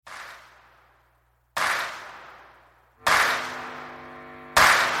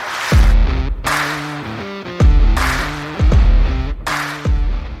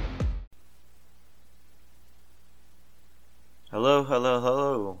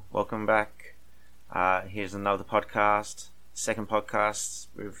welcome back. Here's another podcast, second podcast.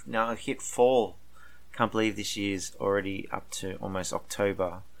 We've now hit fall. Can't believe this year's already up to almost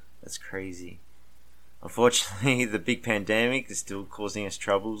October. That's crazy. Unfortunately, the big pandemic is still causing us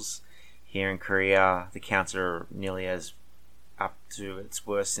troubles. Here in Korea, the counts are nearly as up to its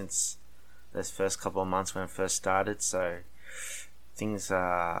worst since those first couple of months when it first started. So things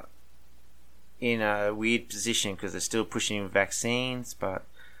are in a weird position because they're still pushing vaccines, but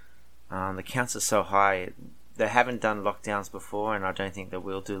the counts are so high. They haven't done lockdowns before, and I don't think they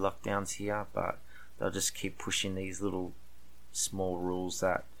will do lockdowns here, but they'll just keep pushing these little small rules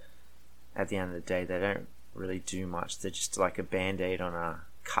that at the end of the day they don't really do much. They're just like a band-aid on a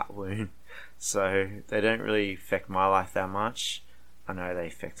cut wound, so they don't really affect my life that much. I know they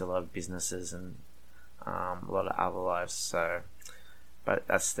affect a lot of businesses and a lot of other lives, but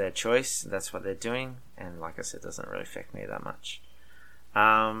that's their choice. That's what they're doing, and like I said, it doesn't really affect me that much.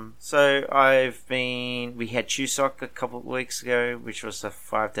 So we had Chuseok a couple of weeks ago, which was a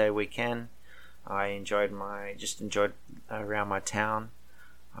 5-day weekend. I enjoyed around my town.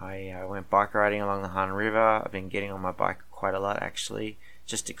 I went bike riding along the Han River. I've been getting on my bike quite a lot, actually,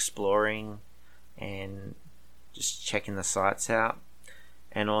 just exploring and just checking the sights out.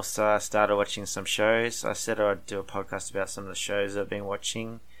 And also I started watching some shows. I said I'd do a podcast about some of the shows I've been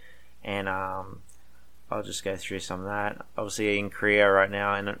watching, and I'll just go through some of that. Obviously in Korea right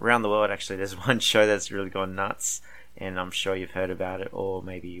now, and around the world actually, there's one show that's really gone nuts, and I'm sure you've heard about it, or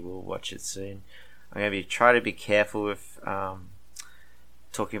maybe you will watch it soon. I'm going to try to be careful with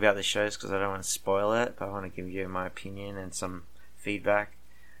talking about the shows because I don't want to spoil it, but I want to give you my opinion and some feedback.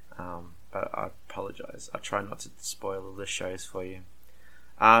 But I apologize. I try not to spoil the shows for you.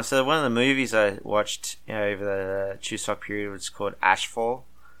 So one of the movies I watched over the Chuseok period was called Ashfall,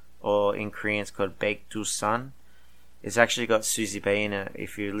 or in Korean it's called Baekdusan. It's actually got Suzy Bae in it.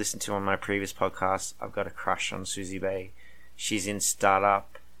 If you listen to one of my previous podcasts, I've got a crush on Suzy Bae. She's in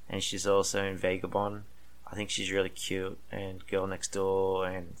Startup, and she's also in Vagabond. I think she's really cute, and Girl Next Door,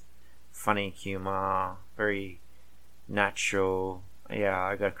 and funny humor, very natural. Yeah,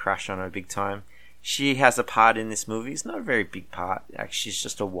 I got a crush on her big time. She has a part in this movie. It's not a very big part. Actually, she's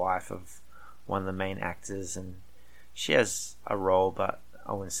just a wife of one of the main actors, and she has a role, but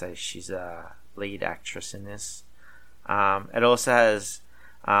I wouldn't say she's a lead actress in this. It also has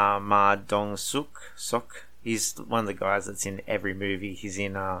Ma Dong-suk. He's one of the guys that's in every movie. He's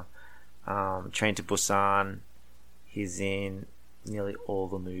in Train to Busan. He's in nearly all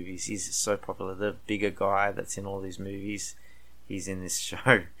the movies. He's so popular. The bigger guy that's in all these movies, he's in this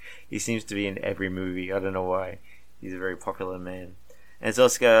show. He seems to be in every movie. I don't know why. He's a very popular man. And it's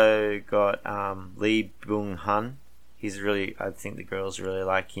also got Lee Byung-hun. I think the girls really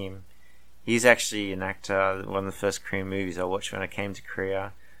like him. He's actually an actor. One of the first Korean movies I watched when I came to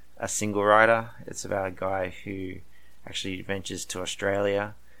Korea, A Single Rider. It's about a guy who actually ventures to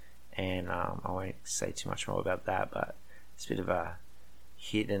Australia. And I won't say too much more about that, but it's a bit of a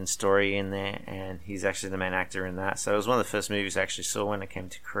hidden story in there, and he's actually the main actor in that. So it was one of the first movies I actually saw when I came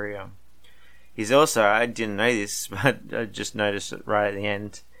to Korea. He's also, I didn't know this, but I just noticed it right at the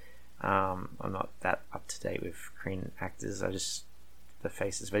end. I'm not that up to date with Korean actors, I just the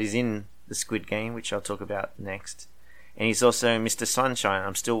faces, but he's in the Squid Game, which I'll talk about next. And he's also Mr. Sunshine.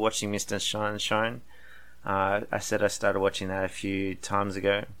 I'm still watching Mr. Sunshine. I said I started watching that a few times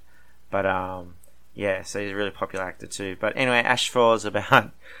ago, but yeah, so he's a really popular actor too. But anyway, Ashfall is about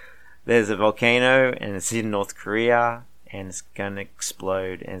there's a volcano and it's in North Korea and it's going to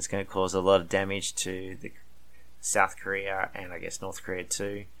explode and it's going to cause a lot of damage to the South Korea and I guess North Korea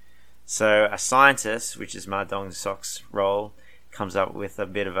too. So a scientist, which is Ma Dong-suk's role, comes up with a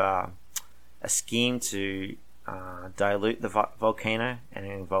bit of a scheme to dilute the volcano, and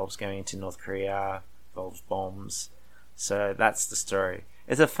it involves going into North Korea, involves bombs. So that's the story.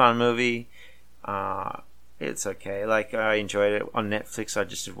 It's a fun movie. It's okay. Like, I enjoyed it on Netflix. I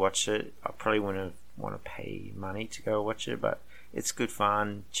just watched it. I probably wouldn't want to pay money to go watch it, but it's good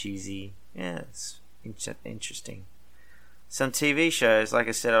fun, cheesy. Yeah, it's interesting. Some TV shows, like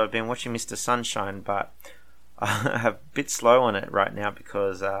I said, I've been watching Mr. Sunshine, but I'm a bit slow on it right now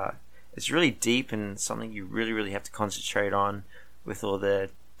because it's really deep and something you really, really have to concentrate on with all the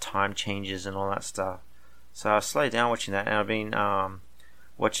time changes and all that stuff. So I slowed down watching that, and I've been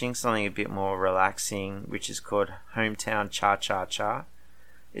watching something a bit more relaxing, which is called Hometown Cha Cha Cha.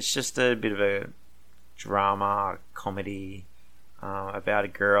 It's just a bit of a drama, comedy, about a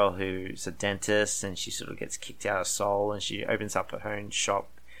girl who's a dentist and she sort of gets kicked out of Seoul and she opens up her own shop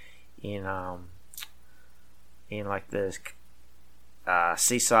in like the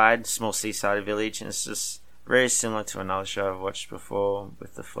small seaside village, and it's just very similar to another show I've watched before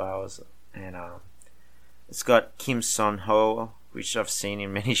with the flowers, and it's got Kim Son Ho, which I've seen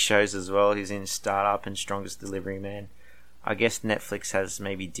in many shows as well. He's in Startup and Strongest Delivery Man. I guess Netflix has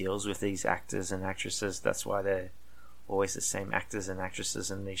maybe deals with these actors and actresses. That's why they're always the same actors and actresses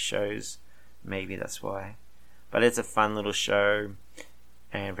in these shows. Maybe that's why. But it's a fun little show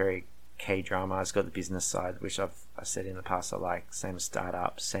and very K-drama. It's got the business side, which I said in the past I like. Same as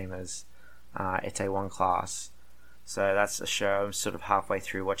Startup, same as Ep.7 Class. So that's a show. I'm sort of halfway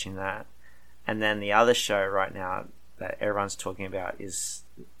through watching that. And then the other show right now that everyone's talking about is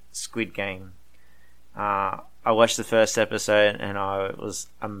Squid Game. I watched the first episode and I was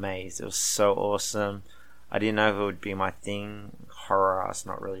amazed. It was so awesome. I didn't know if it would be my thing. Horror is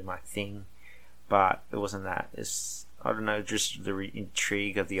not really my thing, but it wasn't that. It's, I don't know, just the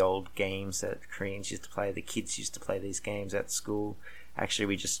intrigue of the old games that Koreans used to play. The kids used to play these games at school. Actually,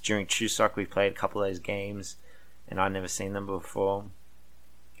 we just, during Chuseok, we played a couple of those games, and I'd never seen them before.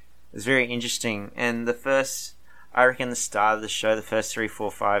 It was very interesting, and I reckon the start of the show, the first 3,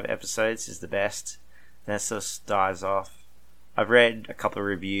 4, 5 episodes is the best. Then it sort of dies off. I've read a couple of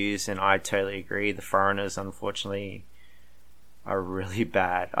reviews, and I totally agree. The foreigners, unfortunately, are really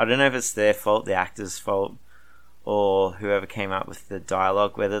bad. I don't know if it's their fault, the actors' fault, or whoever came up with the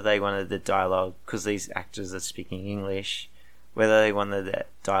dialogue, whether they wanted the dialogue, because these actors are speaking English, whether they wanted that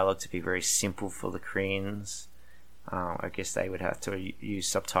dialogue to be very simple for the Koreans. I guess they would have to use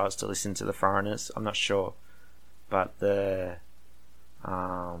subtitles to listen to the foreigners. I'm not sure. But not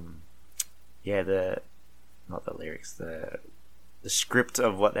the lyrics, the script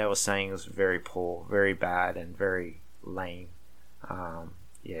of what they were saying was very poor, very bad, and very lame.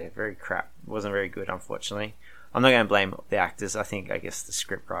 Very crap. It wasn't very good, unfortunately. I'm not going to blame the actors. I guess the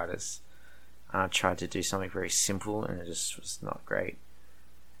script writers tried to do something very simple, and it just was not great.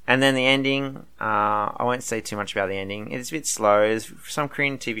 And then the ending, I won't say too much about the ending. It's a bit slow. Some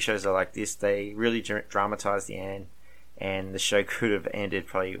Korean TV shows are like this. They really dramatize the end, and the show could have ended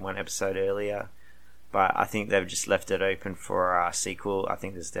probably one episode earlier. But I think they've just left it open for a sequel. I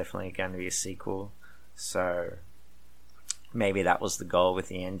think there's definitely going to be a sequel. So maybe that was the goal with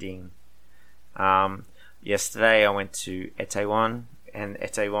the ending. Yesterday I went to Itaewon and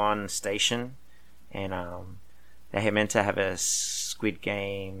Itaewon Station, and they meant to have a Squid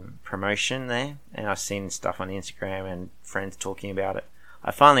Game promotion there, and I've seen stuff on Instagram and friends talking about it.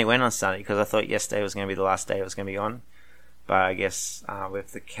 I finally went on Sunday because I thought yesterday was going to be the last day it was going to be on, but I guess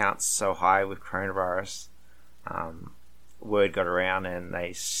with the counts so high with coronavirus, word got around and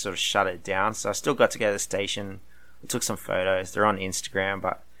they sort of shut it down. So I still got to go to the station. I took some photos. They're on Instagram,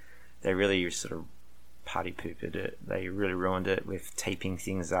 but they really sort of party poopered it. They really ruined it with taping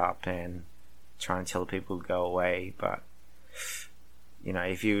things up and trying to tell people to go away. But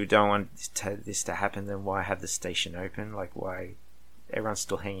if you don't want this to happen, then why have the station open? Like, why? Everyone's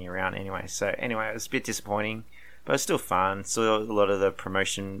still hanging around anyway. So anyway, it was a bit disappointing, but it's still fun. Saw a lot of the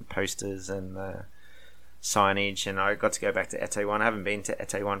promotion posters and the signage, and I got to go back to Itaewon. I haven't been to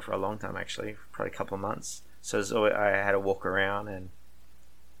Itaewon for a long time, actually, probably a couple of months. So I had to walk around and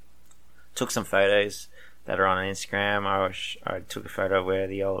took some photos that are on Instagram. I took a photo where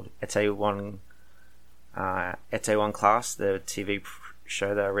the old Itaewon Class, the TV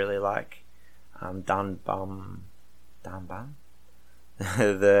show that I really like, Danbam,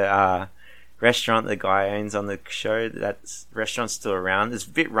 the restaurant the guy owns on the show. That restaurant's still around. It's a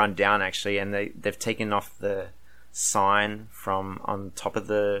bit run down actually, and they've taken off the sign from on top of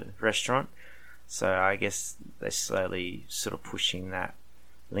the restaurant. So I guess they're slowly sort of pushing that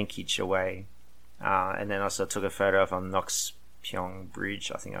linkage away. And then also took a photo of on Nokspyong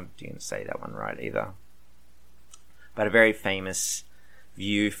Bridge. I think I didn't say that one right either. But a very famous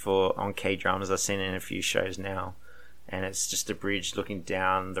view on K-dramas. I've seen it in a few shows now. And it's just a bridge looking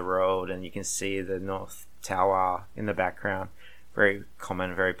down the road, and you can see the North Tower in the background. Very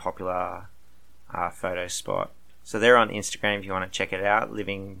common, very popular photo spot. So they're on Instagram if you want to check it out,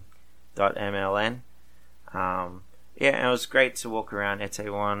 living.mln. And it was great to walk around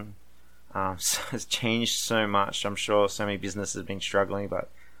Itaewon. So it's changed so much. I'm sure so many businesses have been struggling, but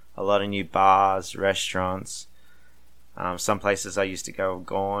a lot of new bars, restaurants. Some places I used to go are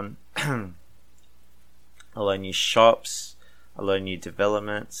gone. A lot of new shops, a lot of new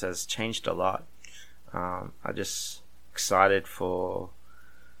developments. So it's changed a lot. I'm just excited for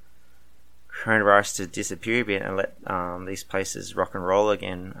coronavirus to disappear a bit and let these places rock and roll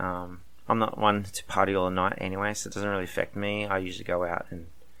again. I'm not one to party all night anyway, so it doesn't really affect me. I usually go out, and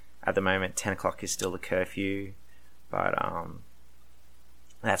at the moment 10 o'clock is still the curfew, but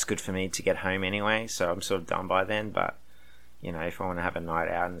that's good for me to get home anyway, so I'm sort of done by then. But if I want to have a night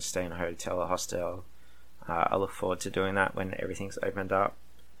out and stay in a hotel or hostel, I look forward to doing that when everything's opened up.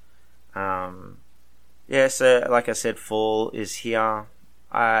 So like I said, fall is here.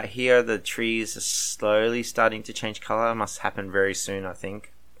 Here the trees are slowly starting to change colour. It must happen very soon, I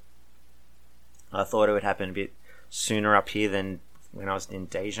think. I thought it would happen a bit sooner up here than when I was in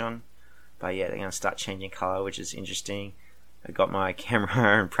Daejeon. But yeah, they're going to start changing colour, which is interesting. I got my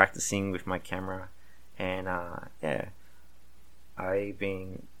camera and practicing with my camera. And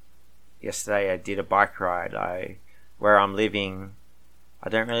yesterday I did a bike ride. Where I'm living, I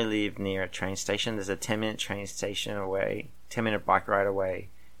don't really live near a train station. There's a 10-minute train station away, 10-minute bike ride away,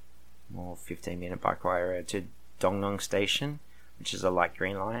 or 15-minute bike ride away to Dongnong Station, which is a light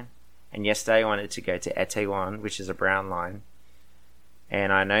green line. And yesterday I wanted to go to Ep.7, which is a brown line.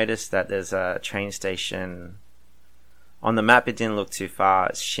 And I noticed that there's a train station. On the map, it didn't look too far.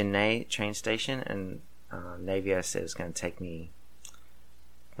 It's Shinei train station, and Navia said it's going to take me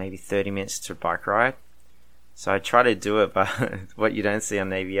maybe 30 minutes to bike ride. So I try to do it, but what you don't see on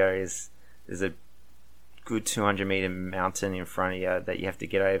Navia is there's a good 200 meter mountain in front of you that you have to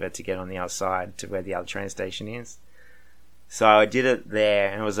get over to get on the other side to where the other train station is. So I did it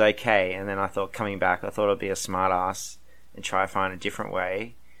there and it was okay. And then I thought coming back, I thought I'd be a smart ass and try to find a different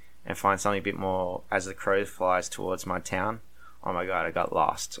way and find something a bit more as the crow flies towards my town. Oh my God, I got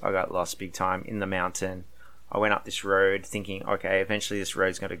lost. I got lost big time in the mountain. I went up this road thinking, okay, eventually this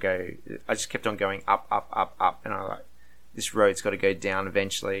road's going to go. I just kept on going up, up, up, up. And I was like, this road's got to go down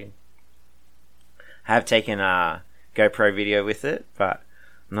eventually. I have taken a GoPro video with it, but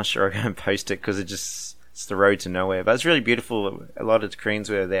I'm not sure I'm going to post it because it's the road to nowhere. But it's really beautiful. A lot of the Koreans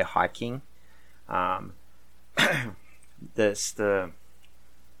were there hiking. There's the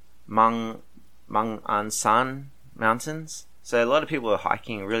Mang'an-san mountains. So a lot of people are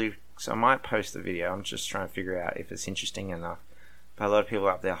hiking really. So I might post the video. I'm just trying to figure out if it's interesting enough. But a lot of people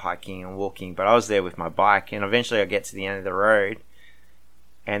are up there hiking and walking. But I was there with my bike, and eventually I get to the end of the road,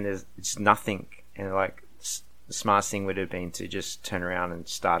 and there's just nothing. And like the smartest thing would have been to just turn around and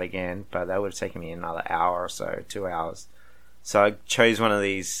start again. But that would have taken me another hour or so, 2 hours. So I chose one of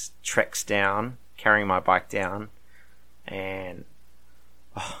these treks down, carrying my bike down, and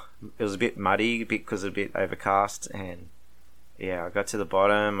it was a bit muddy because it was a bit overcast, and yeah, I got to the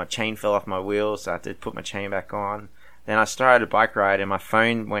bottom, my chain fell off my wheel, so I had to put my chain back on. Then I started a bike ride and my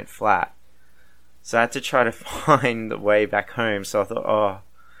phone went flat. So I had to try to find the way back home. So I thought,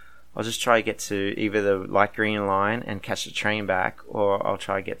 I'll just try to get to either the light green line and catch the train back, or I'll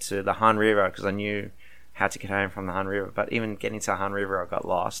try to get to the Han River because I knew how to get home from the Han River. But even getting to the Han River, I got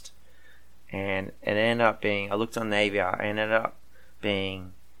lost. And it ended up being, I looked on Navia, it ended up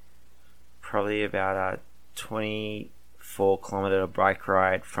being probably about a 24-kilometer bike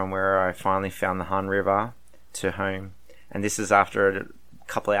ride from where I finally found the Han River to home. And this is after a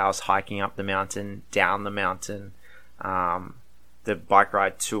couple of hours hiking up the mountain, down the mountain, the bike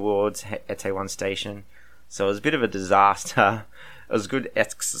ride towards Ep.7 station. So it was a bit of a disaster. It was good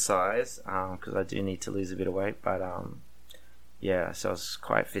exercise because I do need to lose a bit of weight, but so I was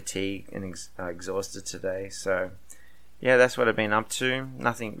quite fatigued and exhausted today. So yeah, that's what I've been up to.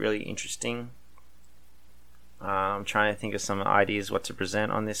 Nothing really interesting. I'm trying to think of some ideas what to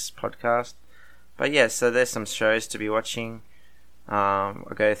present on this podcast. But yeah, so there's some shows to be watching. I'll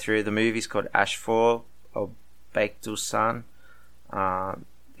go through the movies called Ash 4 or Baekdu-san.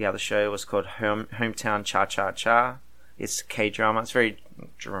 The other show was called Hometown Cha Cha Cha. It's K-drama. It's very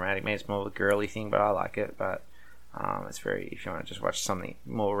dramatic. Maybe it's more of a girly thing, but I like it. But it's very, if you want to just watch something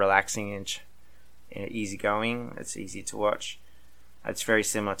more relaxing and easygoing, it's easy to watch. It's very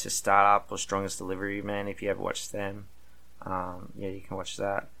similar to Startup or Strongest Delivery Man, if you ever watched them. You can watch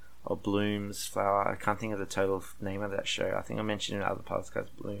that. Or Bloom's Flower. I can't think of the total name of that show. I think I mentioned in other podcasts,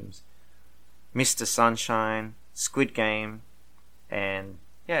 Bloom's. Mr. Sunshine, Squid Game, and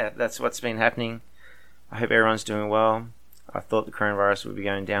yeah, that's what's been happening. I hope everyone's doing well. I thought the coronavirus would be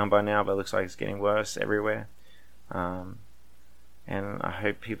going down by now, but it looks like it's getting worse everywhere. And I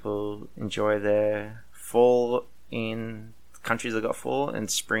hope people enjoy their fall in countries that got fall and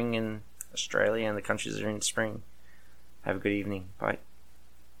spring in Australia and the countries that are in spring. Have a good evening. Bye.